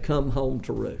chickens have come home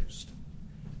to roost.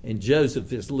 And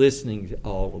Joseph is listening to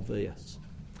all of this.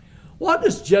 What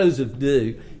does Joseph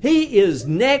do? He is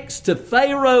next to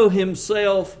Pharaoh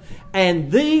himself,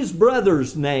 and these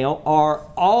brothers now are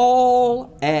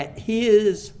all at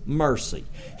his mercy.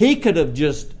 He could have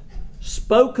just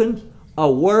spoken a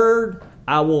word,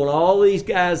 I want all these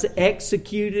guys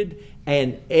executed,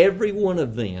 and every one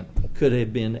of them could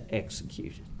have been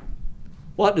executed.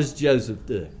 What does Joseph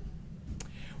do?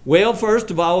 Well,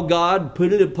 first of all, God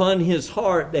put it upon his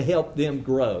heart to help them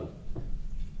grow.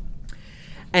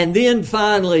 And then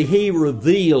finally, he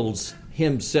reveals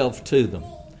himself to them.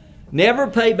 Never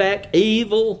pay back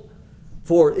evil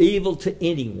for evil to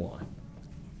anyone,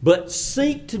 but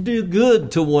seek to do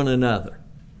good to one another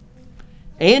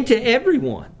and to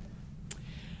everyone.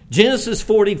 Genesis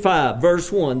 45,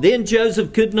 verse 1. Then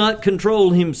Joseph could not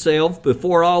control himself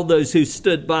before all those who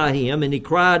stood by him, and he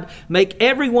cried, make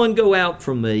everyone go out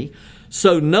from me.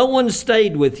 So no one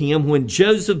stayed with him when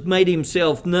Joseph made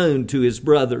himself known to his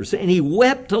brothers. And he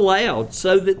wept aloud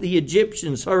so that the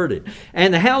Egyptians heard it,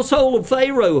 and the household of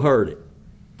Pharaoh heard it.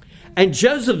 And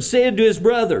Joseph said to his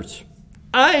brothers,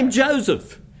 I am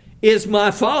Joseph. Is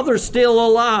my father still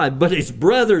alive? But his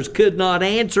brothers could not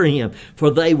answer him, for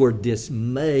they were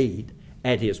dismayed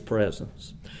at his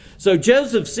presence. So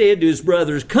Joseph said to his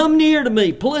brothers, come near to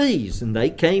me, please. And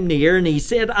they came near, and he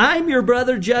said, I'm your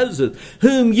brother Joseph,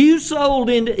 whom you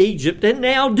sold into Egypt. And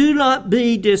now do not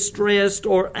be distressed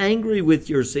or angry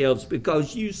with yourselves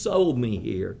because you sold me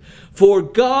here. For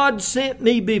God sent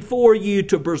me before you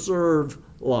to preserve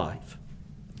life.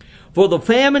 For the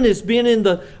famine has been in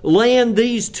the land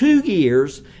these 2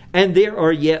 years, and there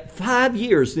are yet 5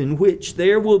 years in which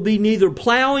there will be neither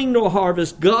plowing nor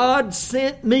harvest. God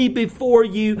sent me before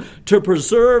you to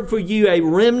preserve for you a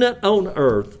remnant on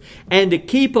earth, and to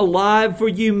keep alive for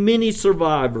you many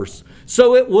survivors.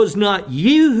 So it was not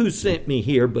you who sent me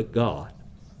here, but God.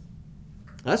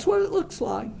 That's what it looks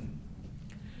like.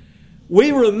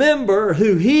 We remember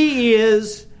who He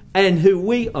is and who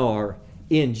we are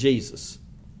in Jesus.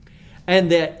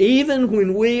 And that even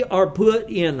when we are put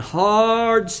in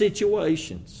hard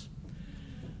situations,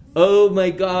 oh,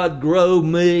 may God grow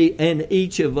me and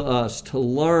each of us to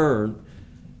learn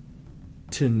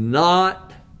to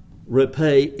not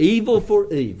repay evil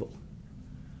for evil,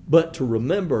 but to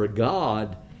remember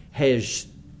God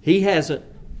He hasn't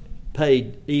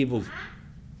paid evil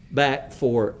back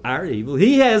for our evil.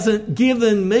 He hasn't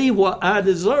given me what I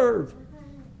deserve.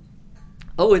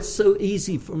 Oh, it's so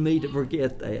easy for me to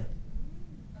forget that.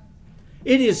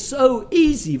 It is so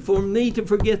easy for me to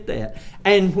forget that.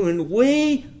 And when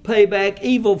we pay back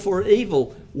evil for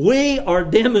evil, we are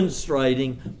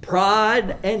demonstrating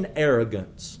pride and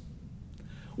arrogance.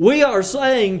 We are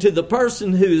saying to the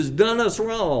person who has done us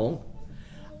wrong,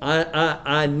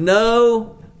 I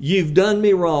know you've done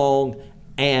me wrong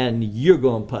and you're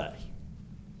going to pay.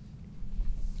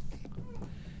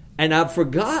 And I've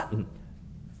forgotten,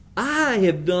 I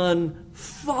have done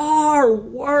far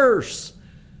worse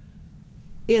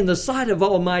in the sight of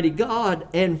Almighty God,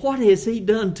 and what has He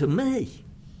done to me?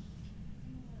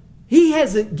 He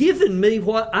hasn't given me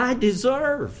what I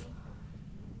deserve.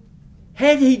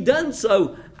 Had He done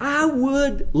so, I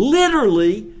would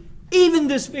literally, even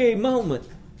this very moment,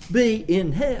 be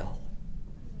in hell.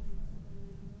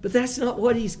 But that's not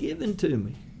what He's given to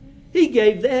me. He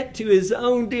gave that to His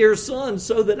own dear Son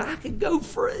so that I could go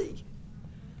free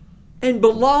and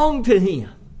belong to Him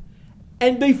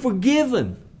and be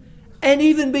forgiven and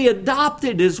even be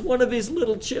adopted as one of His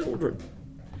little children.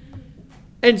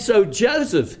 And so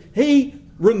Joseph, he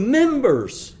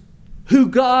remembers who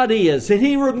God is, and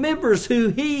he remembers who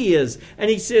he is. And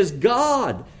he says,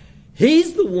 God,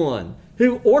 He's the one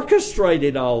who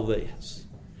orchestrated all this.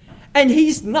 And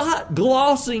he's not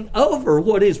glossing over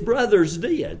what his brothers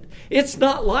did. It's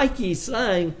not like he's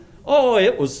saying, oh,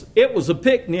 it was a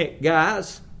picnic,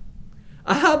 guys.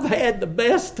 I've had the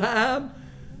best time.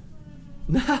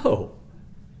 No.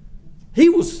 He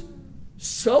was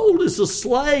sold as a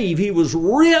slave. He was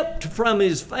ripped from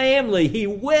his family. He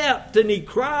wept and he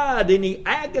cried and he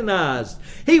agonized.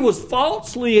 He was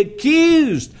falsely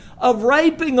accused of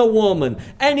raping a woman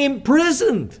and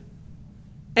imprisoned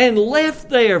and left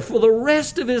there for the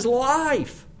rest of his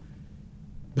life.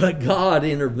 But God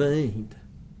intervened.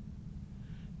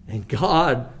 And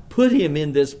God put him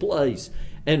in this place.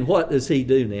 And what does He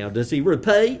do now? Does He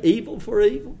repay evil for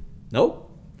evil?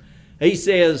 Nope. He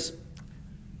says,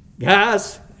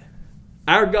 guys,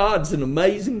 our God's an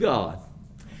amazing God.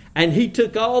 And He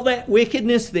took all that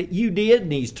wickedness that you did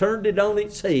and He's turned it on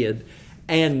its head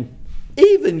and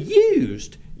even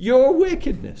used your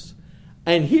wickedness.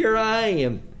 And here I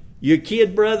am, your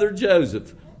kid brother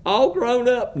Joseph, all grown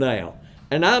up now.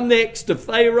 And I'm next to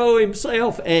Pharaoh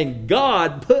himself, and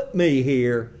God put me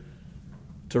here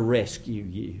to rescue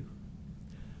you,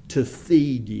 to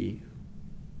feed you,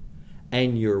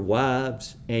 and your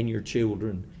wives and your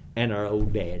children and our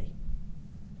old daddy.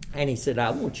 And He said,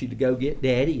 I want you to go get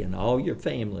Daddy and all your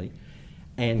family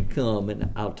and come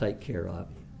and I'll take care of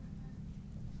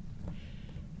you.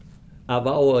 I've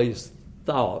always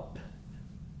thought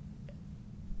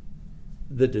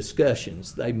the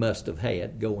discussions they must have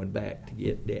had going back to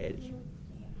get Daddy.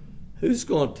 Who's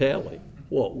going to tell him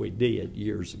what we did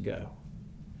years ago?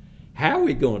 How are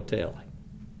we going to tell him?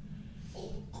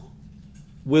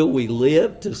 Will we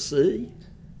live to see?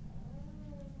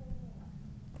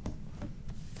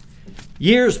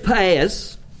 Years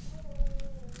pass.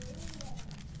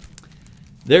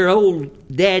 Their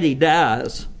old daddy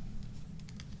dies.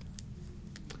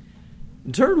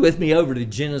 And turn with me over to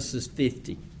Genesis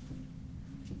 50.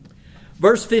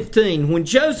 Verse 15, when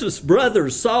Joseph's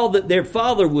brothers saw that their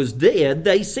father was dead,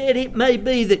 they said, it may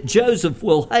be that Joseph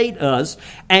will hate us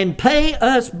and pay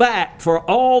us back for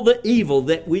all the evil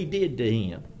that we did to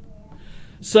him.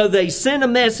 So they sent a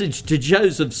message to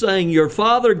Joseph saying, your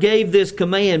father gave this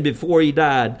command before he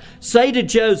died. Say to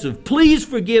Joseph, please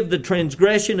forgive the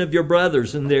transgression of your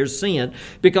brothers and their sin,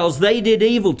 because they did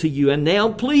evil to you. And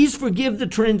now please forgive the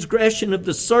transgression of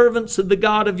the servants of the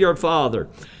God of your father.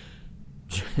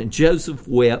 And Joseph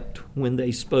wept when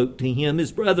they spoke to him.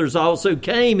 His brothers also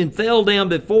came and fell down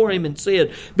before him and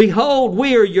said, behold,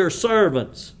 we are your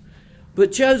servants.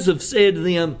 But Joseph said to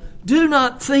them, do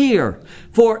not fear,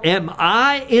 for am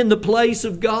I in the place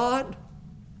of God?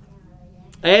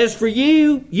 As for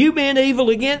you, you meant evil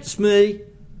against me,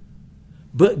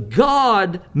 but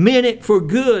God meant it for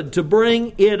good to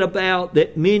bring it about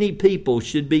that many people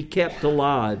should be kept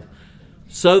alive.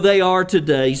 So they are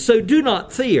today. So do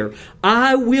not fear.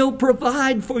 I will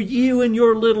provide for you and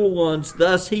your little ones.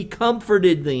 Thus he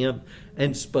comforted them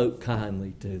and spoke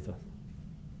kindly to them.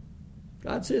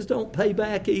 God says don't pay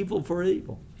back evil for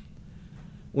evil.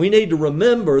 We need to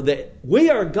remember that we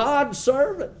are God's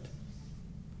servant.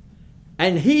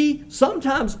 And He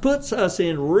sometimes puts us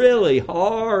in really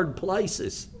hard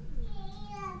places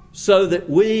so that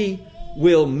we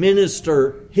will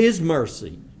minister His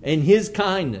mercy and His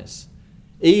kindness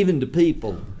even to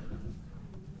people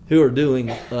who are doing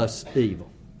us evil.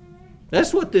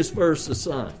 That's what this verse is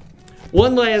saying.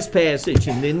 One last passage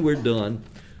and then we're done.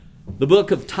 The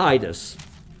book of Titus,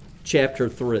 chapter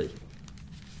 3.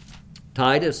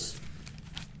 Titus,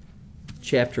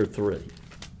 chapter 3.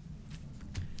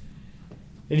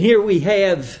 And here we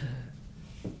have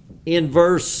in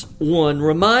verse 1,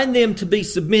 remind them to be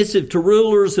submissive to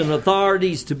rulers and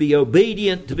authorities, to be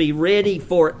obedient, to be ready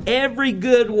for every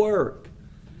good work.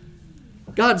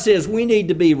 God says we need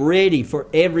to be ready for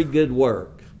every good work.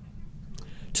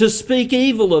 To speak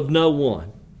evil of no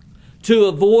one, to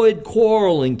avoid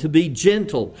quarreling, to be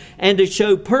gentle, and to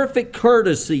show perfect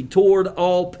courtesy toward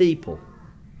all people.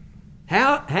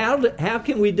 How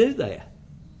can we do that?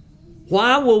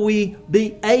 Why will we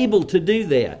be able to do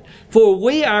that? For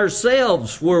we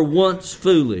ourselves were once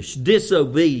foolish,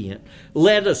 disobedient,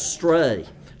 led astray,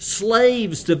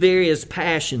 slaves to various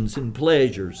passions and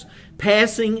pleasures,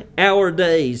 passing our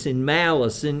days in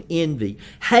malice and envy,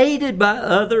 hated by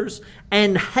others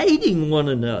and hating one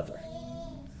another.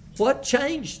 What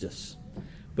changed us?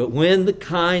 But when the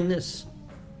kindness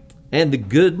and the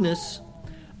goodness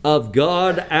of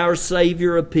God our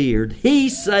Savior appeared, He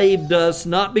saved us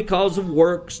not because of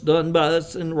works done by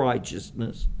us in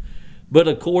righteousness, but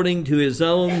according to His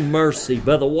own mercy,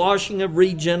 by the washing of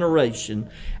regeneration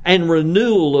and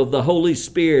renewal of the Holy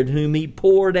Spirit, whom He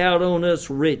poured out on us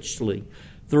richly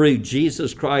through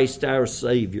Jesus Christ our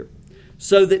Savior,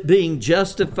 so that being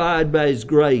justified by His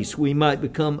grace, we might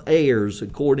become heirs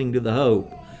according to the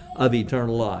hope of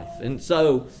eternal life. And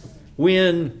so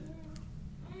when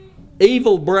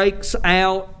evil breaks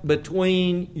out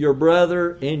between your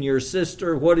brother and your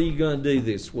sister, what are you going to do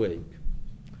this week?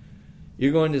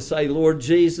 You're going to say, Lord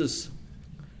Jesus,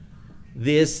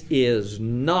 this is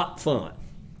not fun,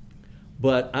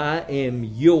 but I am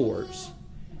yours,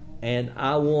 and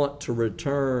I want to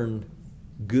return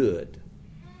good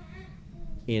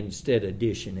instead of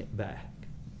dishing it back.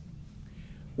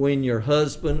 When your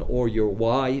husband or your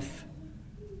wife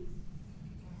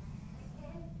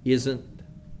isn't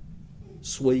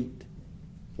sweet,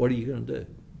 what are you going to do?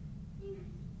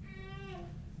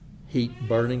 Heap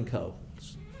burning coals.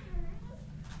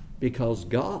 Because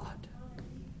God,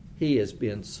 He has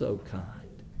been so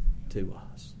kind to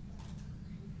us.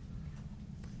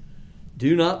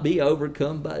 Do not be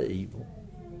overcome by evil,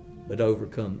 but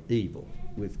overcome evil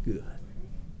with good.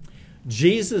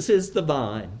 Jesus is the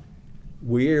vine.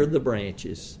 We're the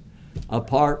branches.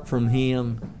 Apart from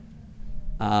Him,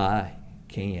 I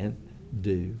can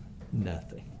do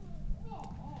nothing.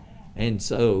 And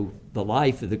so the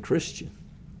life of the Christian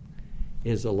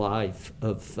is a life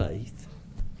of faith,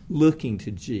 looking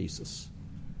to Jesus,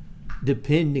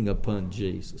 depending upon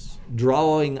Jesus,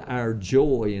 drawing our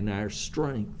joy and our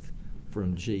strength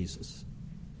from Jesus.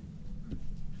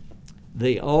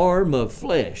 The arm of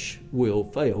flesh will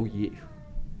fail you,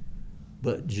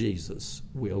 but Jesus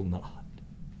will not.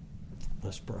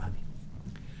 Let's pray.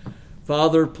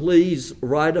 Father, please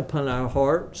write upon our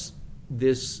hearts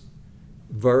this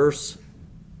verse,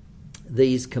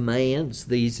 these commands,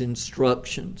 these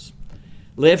instructions.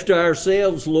 Left to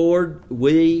ourselves, Lord,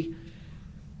 we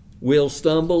will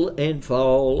stumble and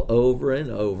fall over and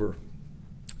over.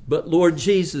 But Lord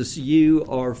Jesus, you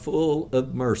are full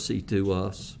of mercy to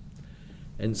us.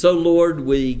 And so, Lord,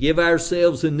 we give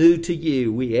ourselves anew to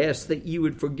you. We ask that you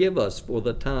would forgive us for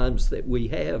the times that we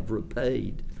have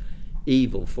repaid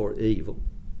evil for evil.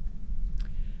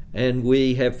 And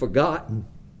we have forgotten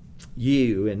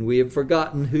you, and we have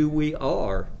forgotten who we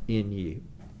are in you.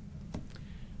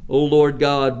 Oh, Lord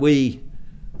God, we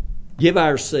give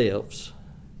ourselves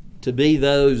to be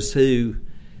those who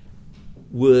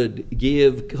would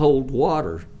give cold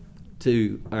water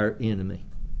to our enemy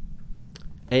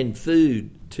and food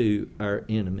to our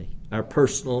enemy, our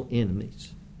personal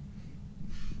enemies,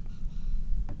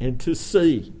 and to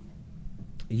see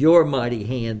your mighty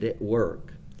hand at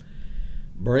work,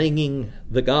 bringing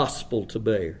the gospel to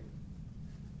bear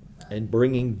and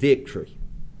bringing victory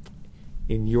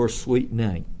in your sweet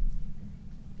name.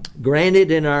 Grant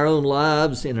it in our own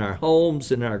lives, in our homes,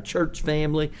 in our church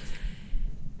family,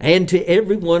 and to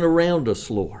everyone around us,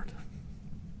 Lord,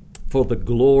 for the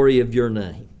glory of your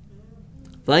name.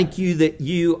 Thank you that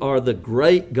you are the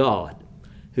great God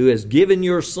who has given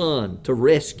your Son to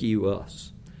rescue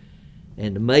us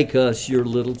and to make us your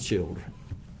little children.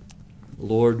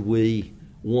 Lord, we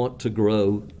want to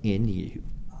grow in you.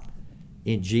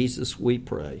 In Jesus we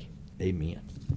pray. Amen.